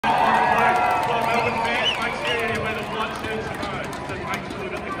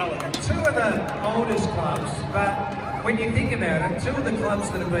when you think about it, two of the clubs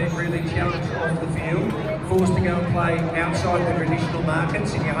that have been really challenged off the field, forced to go and play outside the traditional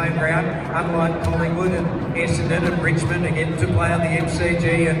markets in your home ground, unlike Collingwood and Essendon and Richmond, again to play on the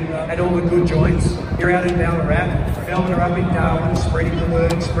MCG and all the good joints. You're out in Ballarat, Melbourne are up in Darwin, spreading the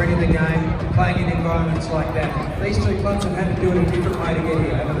word, spreading the game, playing in environments like that. These two clubs have had to do it a different way to get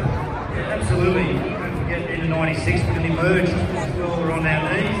here, haven't they? Yeah, absolutely. Don't forget, in '96 we emerged. We all were on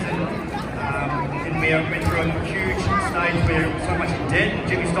our knees, and we went through a huge stage where so much in debt.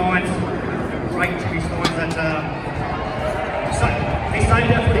 Jimmy Steins, great Jimmy Steins, that he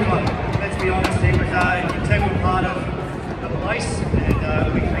saved our footy club. Let's be honest, he was an integral part of the place,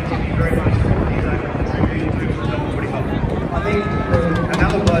 and we thank him very much for what he's able to contribute to the footy club. I think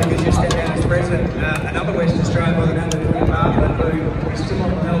another bloke who's just stepped down as president, another West Australian by the name of William Bartlett, who is still on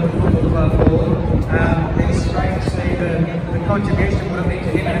the Melbourne Football Club board. It's great to see the contribution what it meant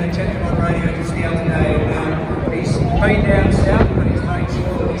to him. I had a chat on radio just the other day. He's been down south, but he's made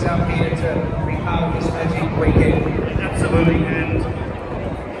sure that he's up here to be part of this magic weekend. Absolutely, and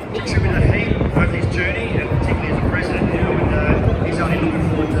contributed a heap over his journey, and particularly as a president now, and he's only looking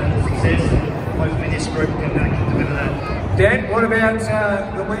forward to success. Hopefully this group can deliver that. Dan, what about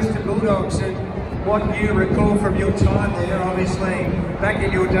the Western Bulldogs and what you recall from your time there? Obviously, back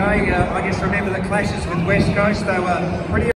in your day, I guess remember the clashes with West Coast. They were pretty